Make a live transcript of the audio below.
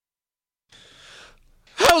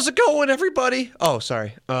How's it going, everybody? Oh,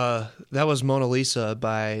 sorry. That was Mona Lisa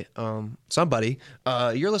by somebody.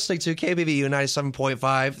 You're listening to KBVU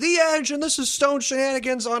 97.5, The Edge, and this is Stone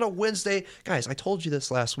Shenanigans on a Wednesday. Guys, I told you this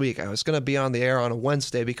last week. I was going to be on the air on a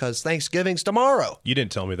Wednesday because Thanksgiving's tomorrow. You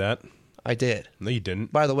didn't tell me that. I did. No, you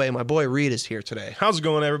didn't. By the way, my boy Reed is here today. How's it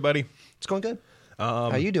going, everybody? It's going good.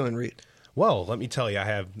 How you doing, Reed? Well, let me tell you, I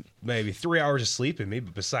have maybe 3 hours of sleep, and maybe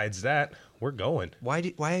besides that, we're going. Why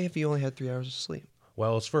have you only had 3 hours of sleep?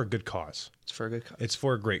 Well, it's for a good cause. It's for a good cause. It's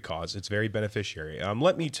for a great cause. It's very beneficiary.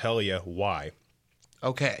 Let me tell you why.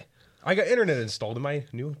 Okay. I got internet installed in my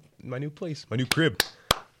new place, my new crib.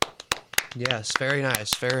 Yes, very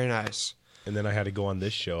nice, very nice. And then I had to go on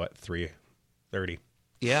this show at 3:30.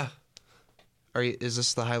 Yeah. Is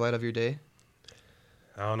this the highlight of your day?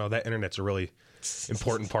 I don't know. That internet's a really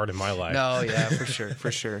important part of my life. No, yeah, for sure,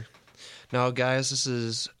 for sure. Now, guys, this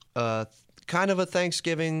is kind of a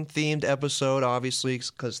Thanksgiving themed episode, obviously,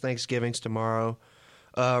 because Thanksgiving's tomorrow.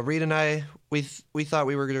 Reed and I, we thought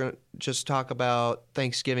we were going to just talk about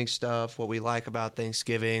Thanksgiving stuff, what we like about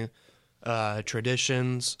Thanksgiving,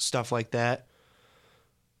 traditions, stuff like that.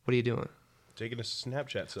 What are you doing? Taking a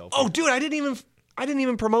Snapchat selfie. Oh, dude, I didn't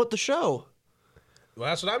even promote the show. Well,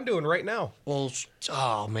 that's what I'm doing right now. Well,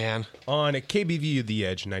 oh man, on KBVU The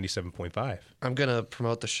Edge 97.5. I'm gonna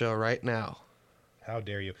promote the show right now. How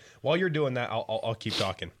dare you? While you're doing that, I'll keep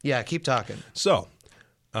talking. Yeah, keep talking. So,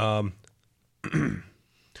 what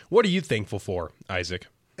are you thankful for, Isaac?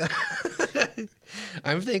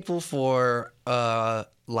 I'm thankful for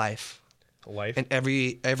life. Life? And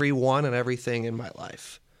everyone and everything in my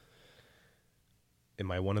life.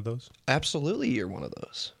 Am I one of those? Absolutely, you're one of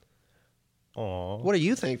those. Aw. What are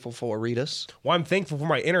you thankful for, Reedus? Well, I'm thankful for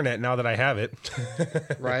my internet now that I have it.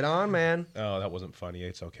 Right on, man. Oh, that wasn't funny.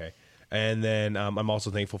 It's okay. And then I'm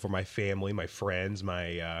also thankful for my family, my friends,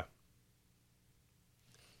 my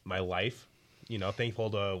life. You know, thankful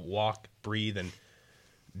to walk, breathe, and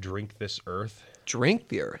drink this earth. Drink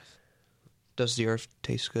the earth. Does the earth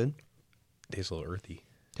taste good? Tastes a little earthy.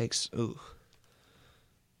 Ooh.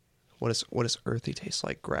 What does earthy taste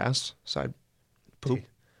like? Grass? Side poop?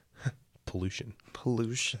 Pollution.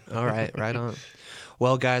 All right, right on.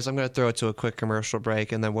 Well, guys, I'm going to throw it to a quick commercial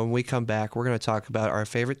break, and then when we come back, we're going to talk about our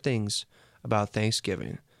favorite things about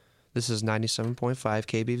Thanksgiving. This is 97.5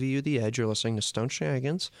 KBVU The Edge. You're listening to Stone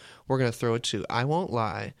Shenanigans. We're going to throw it to I Won't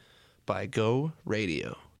Lie by Go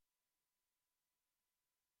Radio.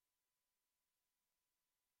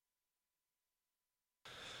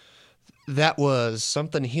 That was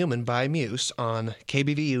Something Human by Muse on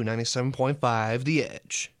KBVU 97.5 The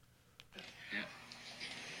Edge.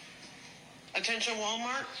 Attention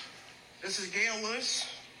Walmart, this is Gail Lewis,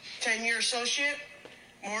 10-year associate,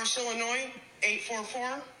 Morris, Illinois,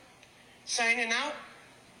 844, signing out,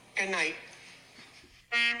 good night.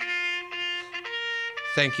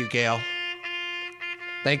 Thank you, Gail.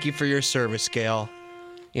 Thank you for your service, Gail.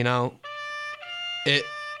 You know,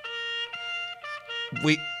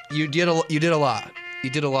 you did a lot. You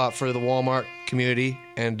did a lot for the Walmart community,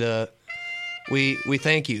 and we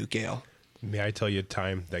thank you, Gail. May I tell you a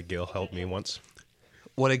time that Gail helped me once?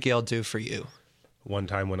 What did Gail do for you? One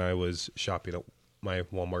time when I was shopping at my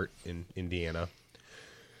Walmart in Indiana,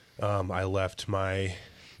 I left my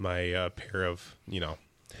pair of,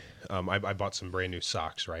 I bought some brand new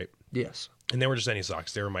socks, right? Yes. And they were just any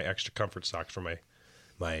socks. They were my extra comfort socks for my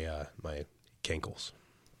cankles.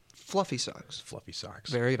 Fluffy socks. Fluffy socks.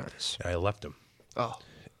 Very nice. And I left them. Oh.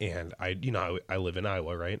 And I live in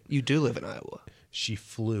Iowa, right? You do live in Iowa. She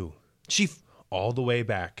flew. She all the way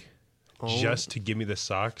back just to give me the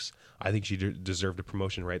socks. I think she deserved a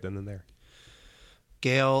promotion right then and there.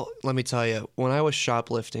 Gail, let me tell you, when I was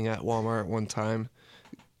shoplifting at Walmart one time,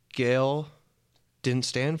 Gail didn't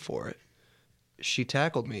stand for it. She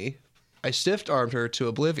tackled me. I stiff-armed her to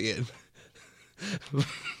oblivion.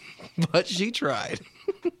 But she tried.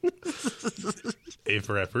 A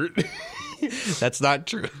for effort. That's not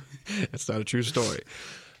true. That's not a true story.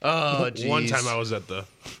 Oh, geez. One time I was at the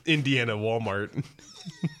Indiana Walmart.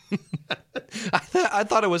 I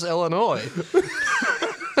thought it was Illinois.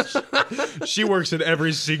 She works at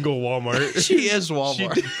every single Walmart. She is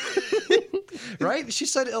Walmart. Right? She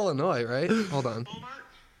said Illinois, right? Hold on. Walmart,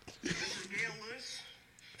 this is Gail Lewis,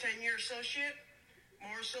 10-year associate,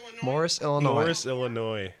 Morris, Illinois. Morris,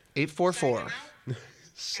 Illinois. 844.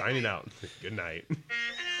 Signing out. Good night.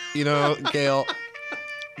 You know, Gail,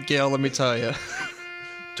 let me tell you.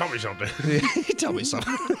 Tell me something. Tell me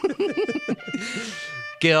something.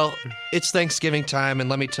 Gail, it's Thanksgiving time, and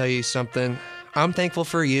let me tell you something. I'm thankful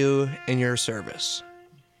for you and your service.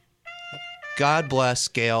 God bless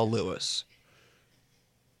Gail Lewis.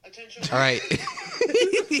 Attention. All right.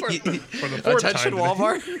 For the fourth Attention, time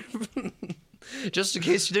today. Walmart. Just in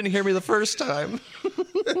case you didn't hear me the first time.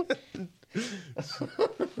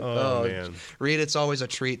 Oh, man. Reed, it's always a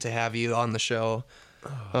treat to have you on the show.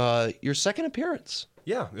 Your second appearance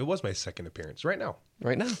Yeah, it was my second appearance right now.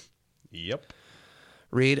 right now. Yep.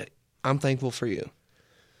 Reed, I'm thankful for you.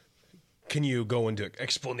 Can you go into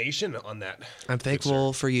explanation on that? I'm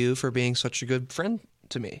thankful for you for being such a good friend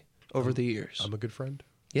to me over the years. I'm a good friend.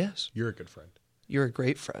 Yes, You're a good friend. you're a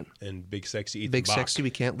great friend. And Big Sexy Ethan Big Bach Sexy, we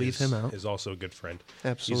can't leave him out. is also a good friend.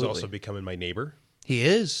 Absolutely. He's also becoming my neighbor, He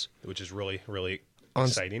is. which is really, really On,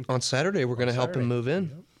 exciting. on Saturday, we're going to help him Saturday. move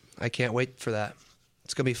in. I can't wait for that.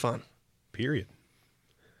 It's going to be fun. Period.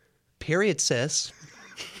 Period, sis.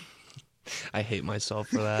 I hate myself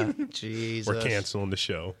for that. Jesus. We're canceling the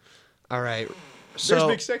show. All right. There's So,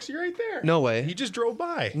 Big Sexy right there. No way. He just drove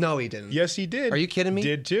by. no, he didn't. Yes, he did. Are you kidding me?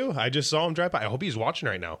 Did too. I just saw him drive by. I hope he's watching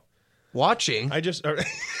right now. Watching. I just.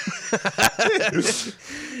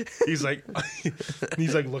 he's like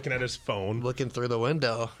looking at his phone. Looking through the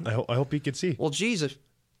window. I hope he could see. Well, Jesus.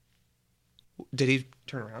 Did he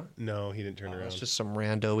turn around? No, he didn't turn around. It's just some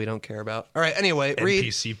rando we don't care about. All right. Anyway, Reed.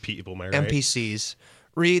 NPC people, am I right? NPCs.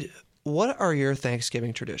 Reed, what are your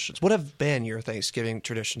Thanksgiving traditions? What have been your Thanksgiving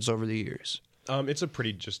traditions over the years? It's a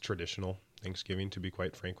pretty just traditional Thanksgiving, to be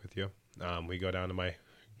quite frank with you. We go down to my.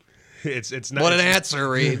 It's not. What an answer,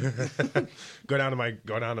 Reed. Go down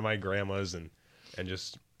to my grandma's and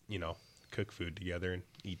just cook food together and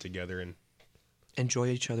eat together and Enjoy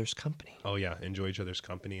each other's company. oh yeah, enjoy each other's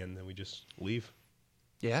company, and then we just leave.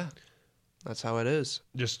 Yeah, that's how it is.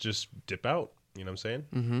 Just dip out. You know what I'm saying?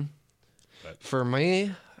 Mm-hmm. For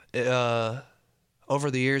me,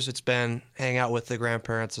 over the years, it's been hang out with the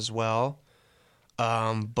grandparents as well.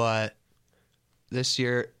 But this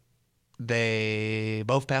year, they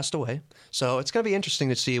both passed away. So it's going to be interesting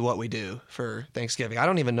to see what we do for Thanksgiving. I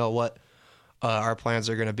don't even know what our plans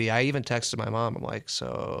are going to be. I even texted my mom. I'm like,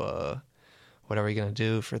 so what are we going to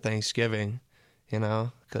do for Thanksgiving?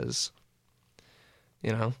 Because,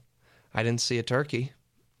 I didn't see a turkey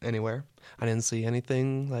anywhere. I didn't see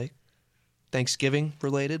anything like Thanksgiving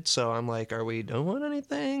related. So I'm like, are we doing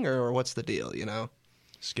anything or what's the deal,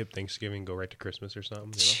 Skip Thanksgiving, go right to Christmas or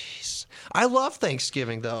something. Jeez. I love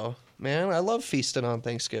Thanksgiving, though. Man, I love feasting on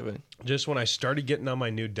Thanksgiving. Just when I started getting on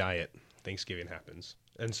my new diet, Thanksgiving happens.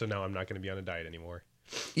 And so now I'm not going to be on a diet anymore.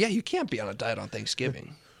 Yeah, you can't be on a diet on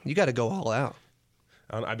Thanksgiving. You got to go all out.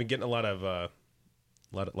 I've been getting a lot of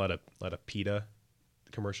PETA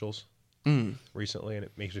commercials recently, and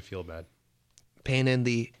it makes me feel bad. Pain in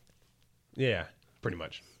the... Yeah, pretty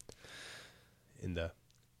much.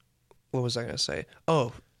 What was I going to say?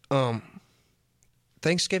 Oh,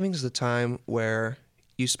 Thanksgiving's the time where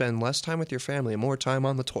you spend less time with your family and more time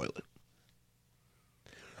on the toilet.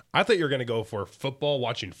 I thought you were going to go for football,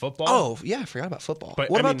 watching football. Oh, yeah, I forgot about football. But,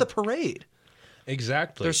 what I about mean- the parade?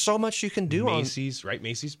 Exactly. There's so much you can do on... Macy's, right?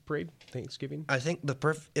 Macy's parade, Thanksgiving. I think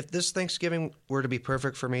if this Thanksgiving were to be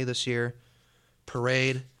perfect for me this year,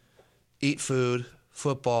 parade, eat food,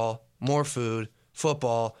 football, more food,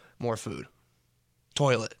 football, more food,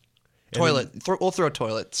 toilet. We'll throw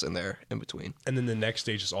toilets in there in between. And then the next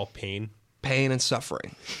day, just all pain. Pain and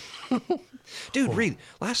suffering. Dude, Reed,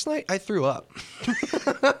 last night I threw up.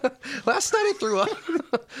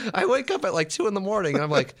 I wake up at like 2 a.m. and I'm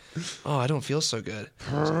like, oh, I don't feel so good.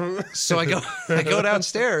 So I go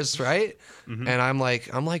downstairs, right? Mm-hmm. And I'm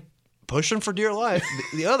like pushing for dear life,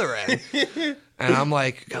 the other end. And I'm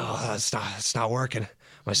like, oh, it's not working.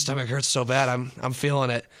 My stomach hurts so bad. I'm feeling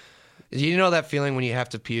it. You know that feeling when you have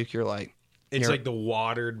to puke? You're like, It's like the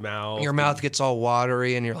watered mouth. your mouth gets all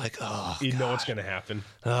watery, and you're like, oh, You know what's going to happen.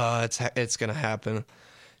 oh, it's gonna happen.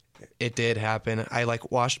 It did happen. I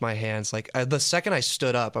like washed my hands. Like the second I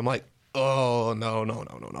stood up, I'm like, oh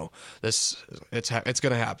no. It's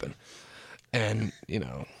gonna happen. And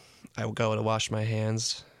I would go to wash my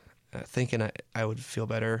hands, thinking I would feel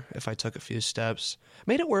better if I took a few steps.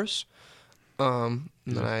 Made it worse. And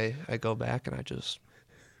then I go back and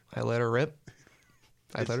I let her rip.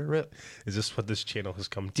 Is this what this channel has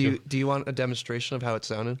come to? Do you want a demonstration of how it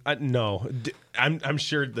sounded? No, I'm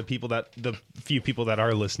sure the few people that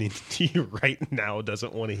are listening to you right now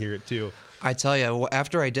doesn't want to hear it too. I tell you,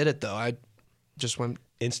 after I did it though, I just went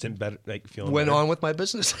Better, like feeling went better. on with my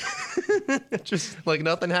business, just like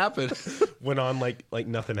nothing happened. Went on like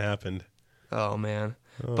nothing happened. Oh man,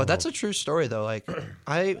 but that's a true story though. Like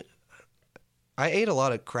I ate a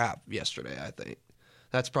lot of crap yesterday. I think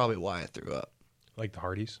that's probably why I threw up. Like the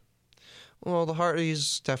Hardys? Well, the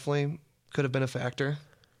Hardys definitely could have been a factor.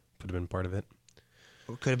 Could have been part of it.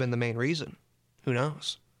 Could have been the main reason. Who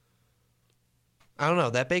knows? I don't know.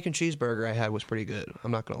 That bacon cheeseburger I had was pretty good.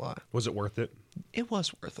 I'm not gonna lie. Was it worth it? It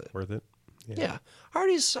was worth it. Worth it? Yeah.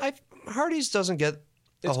 Hardee's doesn't get a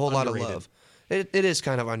It's whole lot of underrated. love. It is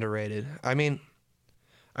kind of underrated. I mean,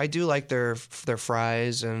 I do like their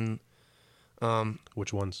fries and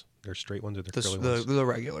Which ones? They're straight ones or they're the, curly the ones? the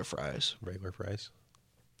regular fries. Regular fries.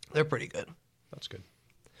 They're pretty good. That's good.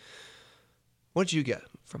 What'd you get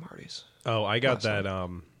from Hardee's? Oh, I got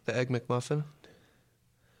Awesome. that. The Egg McMuffin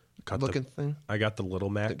looking thing? I got the Little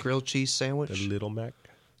Mac. The grilled cheese sandwich? The Little Mac.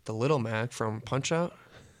 The Little Mac from Punch Out?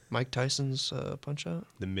 Mike Tyson's Punch Out?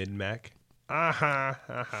 The Mid Mac. Aha,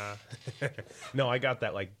 aha. No, I got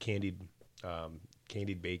that like candied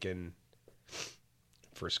bacon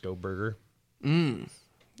Frisco burger.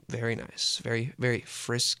 Very nice. Very, very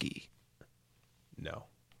frisky. No.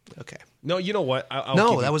 Okay. No, you know what? I'll No,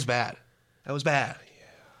 give you- that was bad. That was bad.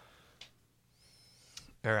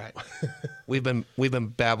 Yeah. All right. we've been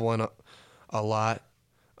babbling a lot.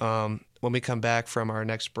 When we come back from our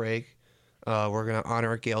next break, we're gonna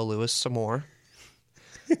honor Gail Lewis some more,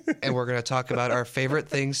 and we're gonna talk about our favorite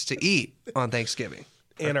things to eat on Thanksgiving.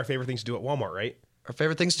 and our favorite things to do at Walmart, right? Our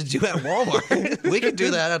favorite things to do at Walmart. We could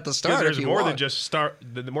do that at the start. Because there's if you more want. than just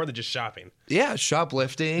more than just shopping. Yeah,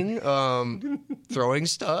 shoplifting, throwing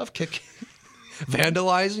stuff, kicking,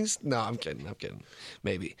 vandalizing. No, I'm kidding.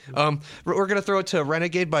 Maybe. We're going to throw it to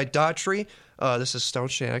Renegade by Daughtry. This is Stone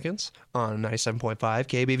Shenanigans on 97.5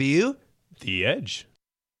 KBVU. The Edge.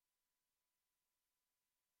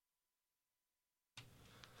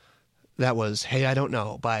 That was Hey I Don't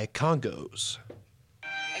Know by Congos.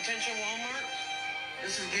 Attention Walmart.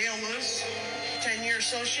 This is Gail Lewis, 10-year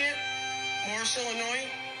associate, Morris, Illinois,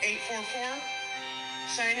 844.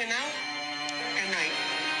 Signing out. Good night.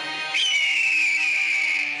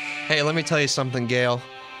 Hey, let me tell you something, Gail.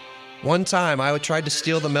 One time I tried to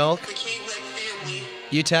steal the milk. We can't let family.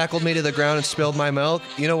 You tackled me to the ground and spilled my milk.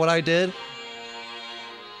 You know what I did?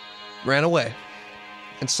 Ran away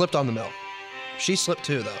and slipped on the milk. She slipped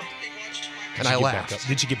too, though. And I laughed.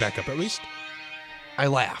 Did she get back up at least? I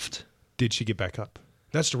laughed. Did she get back up?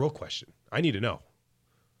 That's the real question. I need to know.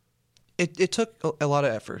 It took a lot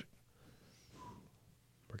of effort.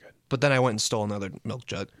 We're good. But then I went and stole another milk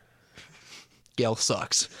jug. Gail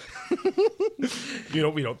sucks. You know,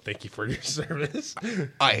 we don't thank you for your service.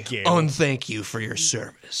 I Gail. unthank you for your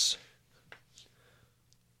service.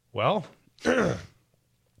 Well,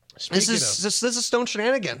 This is Stone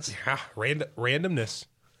Shenanigans. randomness.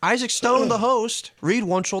 Isaac Stone, the host. Reed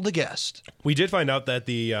Wunschel, the guest. We did find out that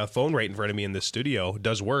the phone right in front of me in the studio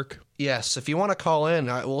does work. Yes, if you want to call in,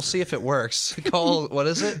 we'll see if it works. Call, what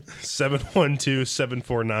is it?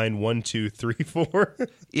 712-749-1234.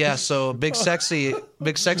 Yeah, so Big Sexy,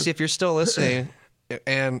 if you're still listening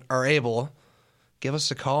and are able, give us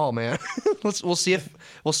a call, man. We'll see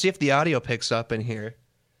if the audio picks up in here.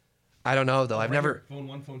 I don't know though. I've never. Phone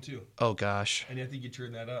 1, phone 2. Oh gosh. And I think you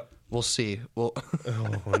turn that up. We'll see. We'll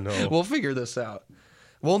Oh no. we'll figure this out.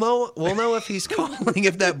 We'll know if he's calling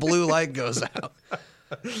if that blue light goes out.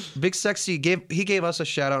 Big Sexy gave us a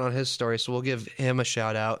shout out on his story, so we'll give him a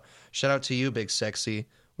shout out. Shout out to you, Big Sexy.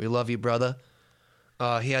 We love you, brother.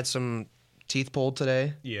 He had some teeth pulled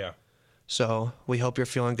today, Yeah. so we hope you're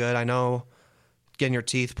feeling good. I know getting your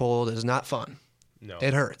teeth pulled is not fun. No.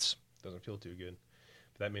 It hurts. Doesn't feel too good.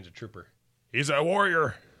 But that means a trooper. He's a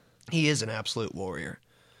warrior. He is an absolute warrior.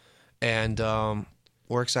 And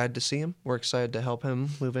we're excited to see him. We're excited to help him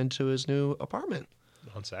move into his new apartment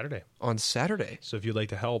On Saturday. on Saturday. So if you'd like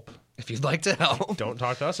to help, If you'd like to help, don't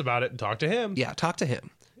talk to us about it. Talk to him. yeah, talk to him.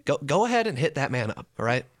 Go ahead and hit that man up, all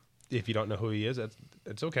right? If you don't know who he is,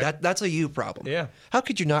 it's okay. That's a you problem. Yeah. How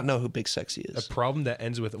could you not know who Big Sexy A is? problem that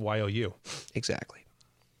ends with YOU. Exactly.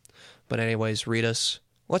 But anyways, read us.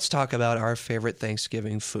 Let's talk about our favorite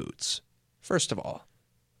Thanksgiving foods. First of all,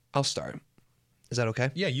 I'll start. Is that okay?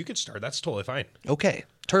 Yeah, you could start. That's totally fine. Okay.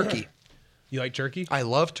 Turkey. You like turkey? I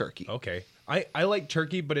love turkey. Okay. I like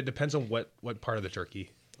turkey, but it depends on what part of the turkey.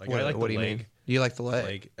 Like I like what the do you leg. mean? You like the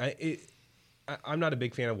leg? I'm not a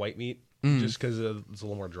big fan of white meat just because it's a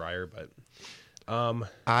little more drier. But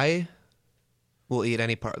I will eat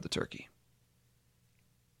any part of the turkey.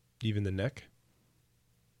 even the neck.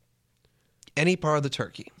 Any part of the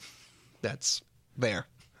turkey that's there.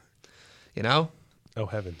 You know? Oh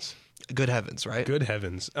heavens! Good heavens, right? Good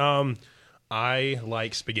heavens! I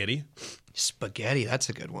like spaghetti. Spaghetti, that's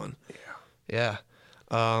a good one. Yeah.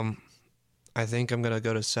 I think I'm going to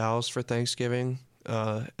go to Sal's for Thanksgiving,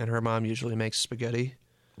 and her mom usually makes spaghetti.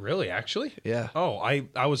 Really? Actually? Yeah. Oh,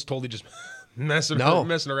 I was totally just messing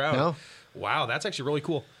around. No. Wow, that's actually really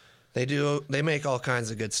cool. They do. They make all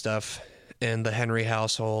kinds of good stuff in the Henry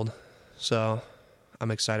household, so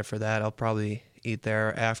I'm excited for that. I'll probably eat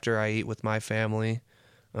there after I eat with my family.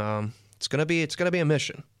 It's gonna be a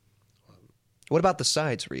mission. What about the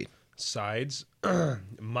sides, Reed? Sides.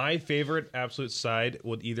 My favorite absolute side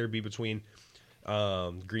would either be between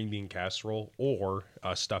green bean casserole or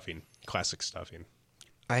stuffing, classic stuffing.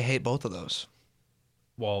 I hate both of those.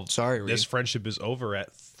 Well, sorry, Reed. This friendship is over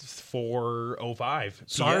at 4:05.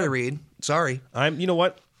 Sorry, Reed. Sorry. You know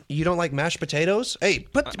what? You don't like mashed potatoes? Hey,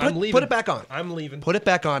 put it back on. I'm leaving. Put it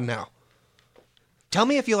back on now. Tell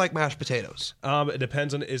me if you like mashed potatoes. It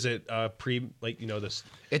depends on, is it this?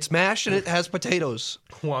 It's mashed and it has potatoes.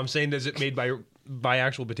 Well, I'm saying, is it made by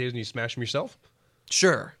actual potatoes and you smash them yourself?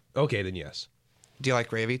 Sure. Okay, then yes. Do you like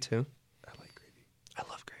gravy too? I like gravy. I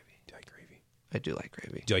love gravy. Do you like gravy? I do like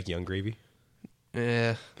gravy. Do you like young gravy?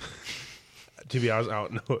 Yeah. To be honest, I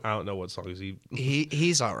don't know what songs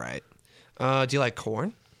he's all right. Do you like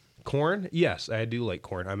corn? Corn? Yes, I do like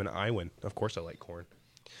corn. I'm an Iowan. Of course I like corn.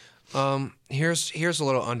 Here's a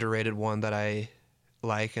little underrated one that I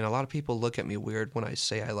like, and a lot of people look at me weird when I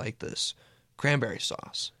say I like this. Cranberry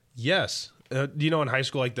sauce. Yes. Do you know in high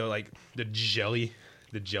school, like the jelly,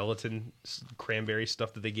 the gelatin cranberry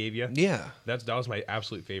stuff that they gave you? Yeah. That was my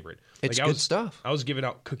absolute favorite. It's good stuff. I was giving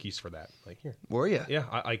out cookies for that. Like, here. Were you? Yeah.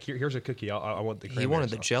 Here's a cookie. I want the cranberry He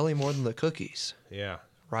wanted sauce. the jelly more than the cookies. Yeah.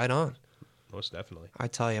 Right on. Most definitely. I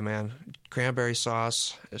tell you, man, cranberry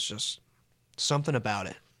sauce is just something about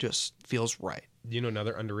it. Just feels right. You know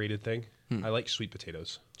another underrated thing? I like sweet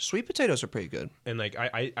potatoes. Sweet potatoes are pretty good. And like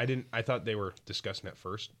I thought they were disgusting at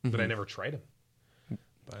first, but I never tried them.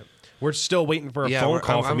 But we're still waiting for a phone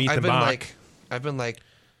call from Ethan Bach. I've been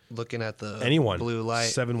looking at the blue light.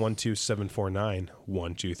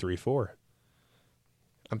 712-749-1234.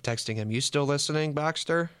 I'm texting him. You still listening,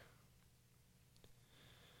 Baxter?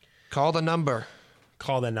 Call the number.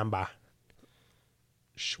 Call the number,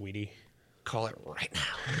 sweetie. Call it right now.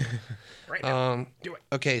 Right now. Do it.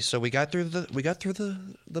 Okay, so we got through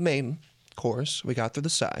the main course. We got through the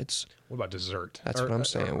sides. What about dessert? That's what I'm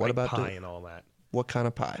saying. What about pie and all that? What kind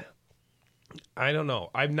of pie? I don't know.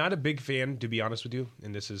 I'm not a big fan, to be honest with you.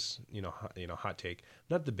 And this is hot take.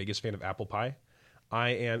 I'm not the biggest fan of apple pie. I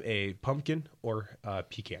am a pumpkin or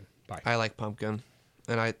pecan pie. I like pumpkin,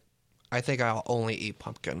 and I think I'll only eat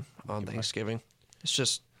pumpkin on Thanksgiving. It's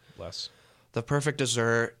just less. The perfect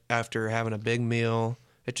dessert after having a big meal.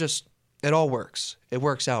 It all works. It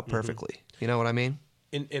works out perfectly. You know what I mean?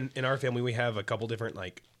 In our family, we have a couple different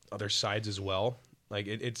other sides as well. Like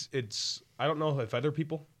it's I don't know if other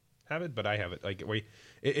people have it, but I have it. Like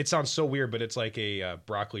it sounds so weird, but it's like a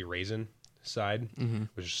broccoli raisin side,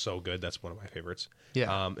 which is so good. That's one of my favorites.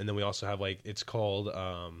 Yeah. And then we also have it's called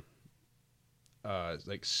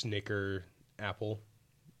Snicker apple.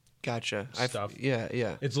 Gotcha. Stuff. Yeah.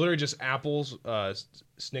 It's literally just apples,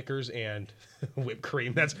 Snickers, and whipped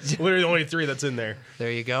cream. That's literally the only three that's in there.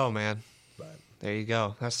 There you go, man. But there you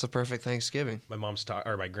go. That's the perfect Thanksgiving. my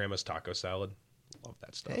my grandma's taco salad. Love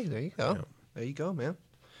that stuff. Hey, there you go. Yeah. There you go, man.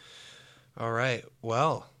 All right.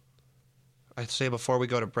 Well, I'd say before we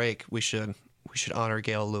go to break, we should honor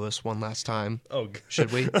Gail Lewis one last time. Oh,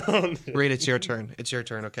 should we? Reed, it's your turn. It's your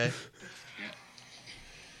turn, okay?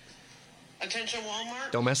 Attention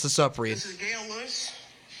Walmart. Don't mess this up, Reed. This is Gail Lewis,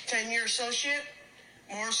 10-year associate,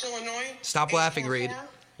 Morris, Illinois. Stop laughing, Reed.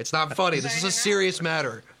 It's not funny. This is a serious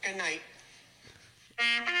matter. Good night.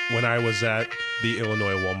 When I was at the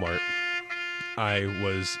Illinois Walmart, I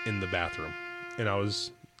was in the bathroom, and I was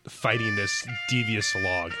fighting this devious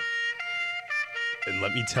log. And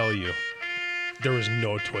let me tell you, there was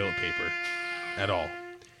no toilet paper at all.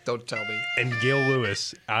 Don't tell me. And Gail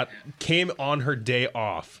Lewis came on her day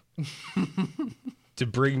off to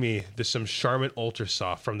bring me some Charmin Ultra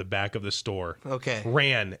Soft from the back of the store. Okay.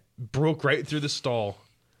 Ran, broke right through the stall.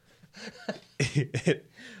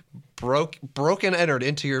 Broke and entered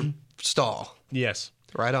into your stall. Yes.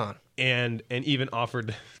 Right on. And even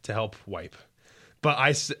offered to help wipe. But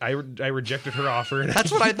I rejected her offer.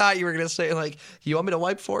 That's what I thought you were going to say. Like, you want me to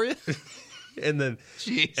wipe for you? And then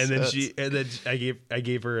Jesus. I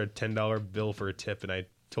gave her a $10 bill for a tip, and I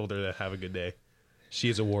told her to have a good day. She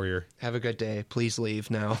is a warrior. Have a good day. Please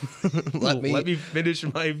leave now. Let me finish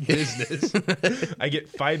my business. I get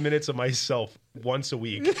 5 minutes of myself once a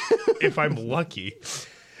week if I'm lucky.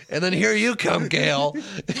 And then here you come, Gail.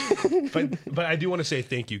 But I do want to say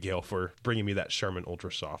thank you, Gail, for bringing me that Charmin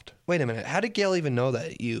Ultra Soft. Wait a minute. How did Gail even know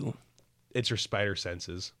that you? It's her spider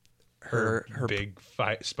senses. Her big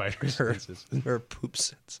spider senses. Her poop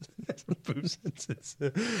senses. Poop senses.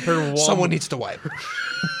 Someone needs to wipe.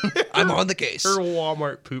 I'm on the case. Her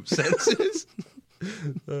Walmart poop senses.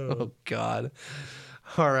 Oh, God.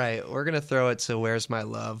 All right. We're going to throw it to Where's My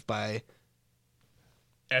Love by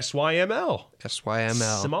SYML.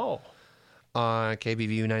 SYML. Small. On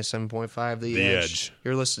KBVU 97.5, The Edge.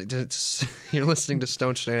 You're listening to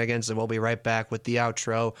Stone Shenanigans, and we'll be right back with the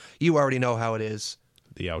outro. You already know how it is.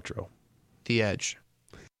 The outro. The Edge.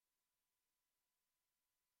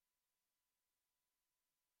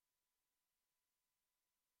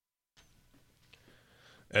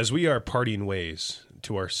 As we are parting ways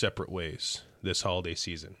to our separate ways this holiday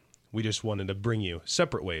season, we just wanted to bring you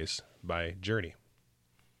Separate Ways by Journey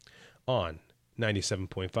on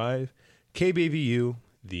 97.5 KBVU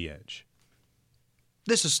The Edge.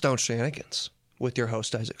 This is Stone Shenanigans with your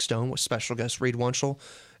host Isaac Stone with special guest Reed Wunschel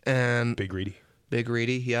and Big Reedy. Big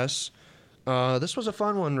Reedy, yes. This was a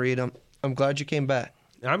fun one, Reed. I'm glad you came back.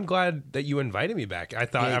 I'm glad that you invited me back. I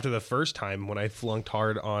thought after the first time when I flunked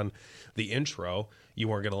hard on the intro, you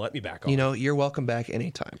weren't going to let me back on. You know, you're welcome back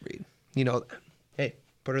anytime, Reed. You know, hey,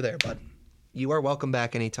 put her there, bud. You are welcome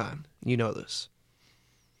back anytime. You know this.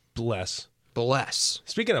 Bless.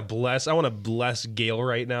 Speaking of bless, I want to bless Gail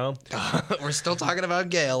right now. We're still talking about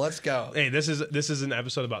Gail. Let's go. Hey, this is an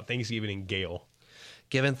episode about Thanksgiving and Gail.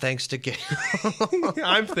 Giving thanks to Gail.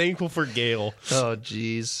 I'm thankful for Gail. Oh,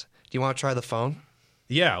 jeez. Do you want to try the phone?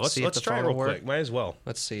 Yeah, let's try it real work. quick. Might as well.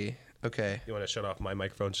 Let's see. Okay. You want to shut off my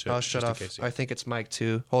microphone? I'll shut off. I think it's mic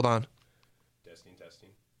 2. Hold on. Testing.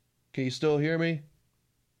 Can you still hear me?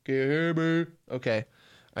 Can you hear me? Okay.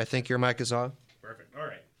 I think your mic is on. Perfect. All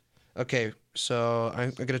right. Okay, so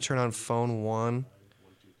I'm going to turn on phone 1.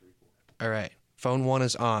 All right. Phone 1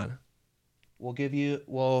 is on. We'll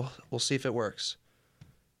see if it works.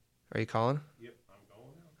 Are you calling? Yep, I'm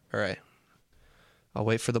going now. All right. I'll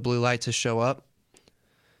wait for the blue light to show up.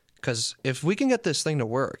 Because if we can get this thing to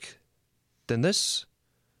work, then this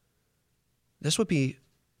would be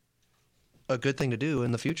a good thing to do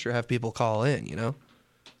in the future, have people call in, you know?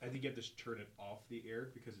 I think you have to turn it off the air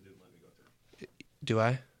because it didn't let me go through. Do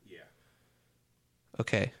I? Yeah.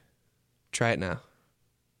 Okay. Try it now.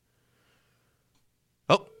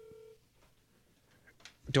 Oh.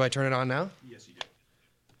 Do I turn it on now? Yes, you do.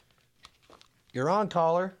 You're on,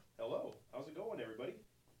 caller. Hello. How's it going, everybody?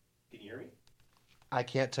 Can you hear me? I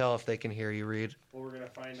can't tell if they can hear you, Reed. Well, we're going to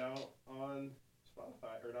find out on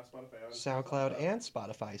Spotify, or not Spotify, on SoundCloud and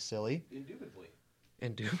Spotify, silly. Indubitably.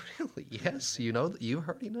 Indubitably, yes. You know, you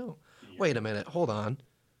already know. Wait a minute. Hold on.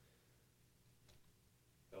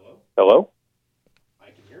 Hello?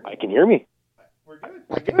 I can hear me. We're good.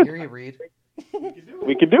 I can hear you, Reed.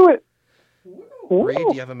 We can do it. Reed,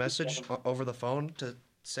 do you have a message over the phone to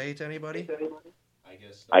say to anybody?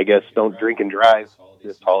 I guess don't drink and drive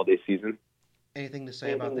this holiday season. Anything to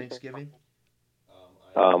say about Thanksgiving?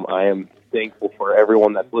 I am thankful for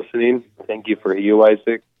everyone that's listening. Thank you for you,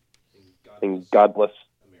 Isaac. And God bless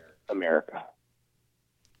America.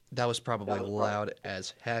 That was probably loud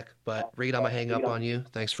as heck, but Reed, I'm going to hang up on you.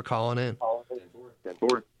 Thanks for calling in. Stand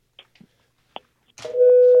forward.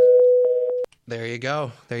 There you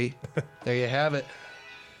go. There you have it.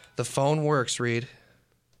 The phone works, Reed.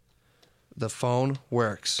 The phone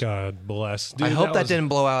works. God bless. Dude, I hope that didn't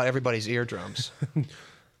blow out everybody's eardrums.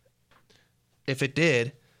 If it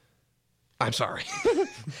did, I'm sorry.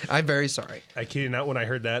 I'm very sorry. I kid you not, when I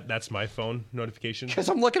heard that, that's my phone notification. Because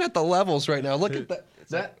I'm looking at the levels right now. Look at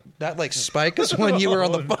that like spike is when you were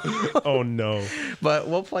on the phone. Oh, no. But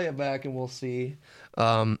we'll play it back and we'll see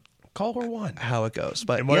Caller 1. how it goes.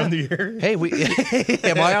 But Am I on the air? Hey,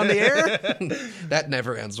 am I on the air? That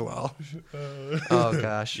never ends well. Oh,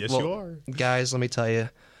 gosh. Yes, Well, you are. Guys, let me tell you.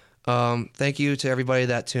 Thank you to everybody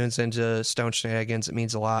that tunes into Stone Shenanigans. It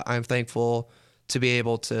means a lot. I'm thankful to be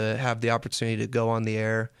able to have the opportunity to go on the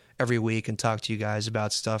air every week and talk to you guys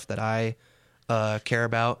about stuff that I care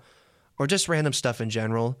about, or just random stuff in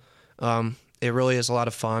general. It really is a lot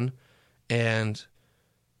of fun, and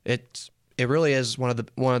it really is one of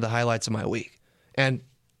the highlights of my week. And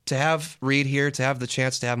to have Reed here, to have the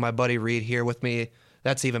chance to have my buddy Reed here with me,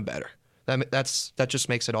 that's even better. That just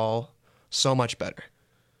makes it all so much better.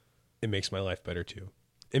 It makes my life better, too.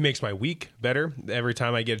 It makes my week better every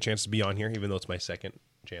time I get a chance to be on here, even though it's my second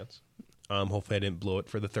chance. Hopefully I didn't blow it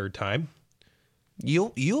for the third time.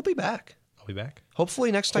 You'll be back. I'll be back. Hopefully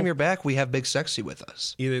next time you're back, we have Big Sexy with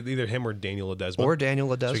us. Either him or Daniel Ledesma.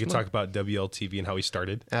 So we can talk about WLTV and how he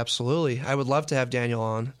started. Absolutely. I would love to have Daniel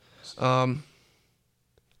on. And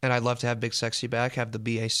I'd love to have Big Sexy back, have the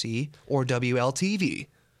BAC or WLTV.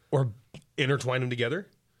 Or intertwine them together.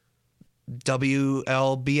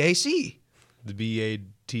 WLBAC. The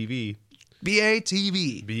BATV.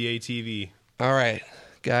 BATV. BATV. All right,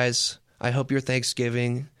 guys. I hope your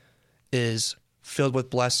Thanksgiving is filled with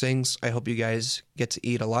blessings. I hope you guys get to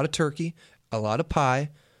eat a lot of turkey, a lot of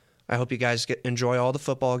pie. I hope you guys enjoy all the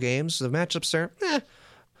football games. The matchups are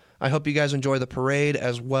I hope you guys enjoy the parade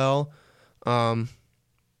as well.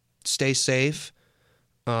 Stay safe.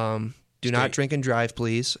 Do not drink and drive,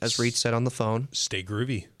 please, as Reed said on the phone. Stay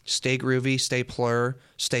groovy. Stay groovy, stay plur,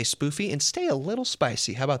 stay spoofy, and stay a little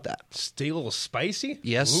spicy. How about that? Stay a little spicy?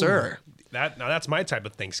 Yes, Ooh, sir. Now that's my type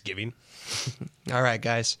of Thanksgiving. All right,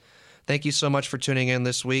 guys. Thank you so much for tuning in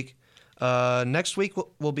this week. Next week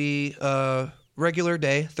will be a regular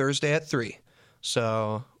day, Thursday at 3.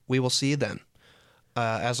 So we will see you then.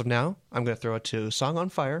 As of now, I'm going to throw it to Song on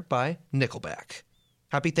Fire by Nickelback.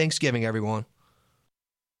 Happy Thanksgiving, everyone.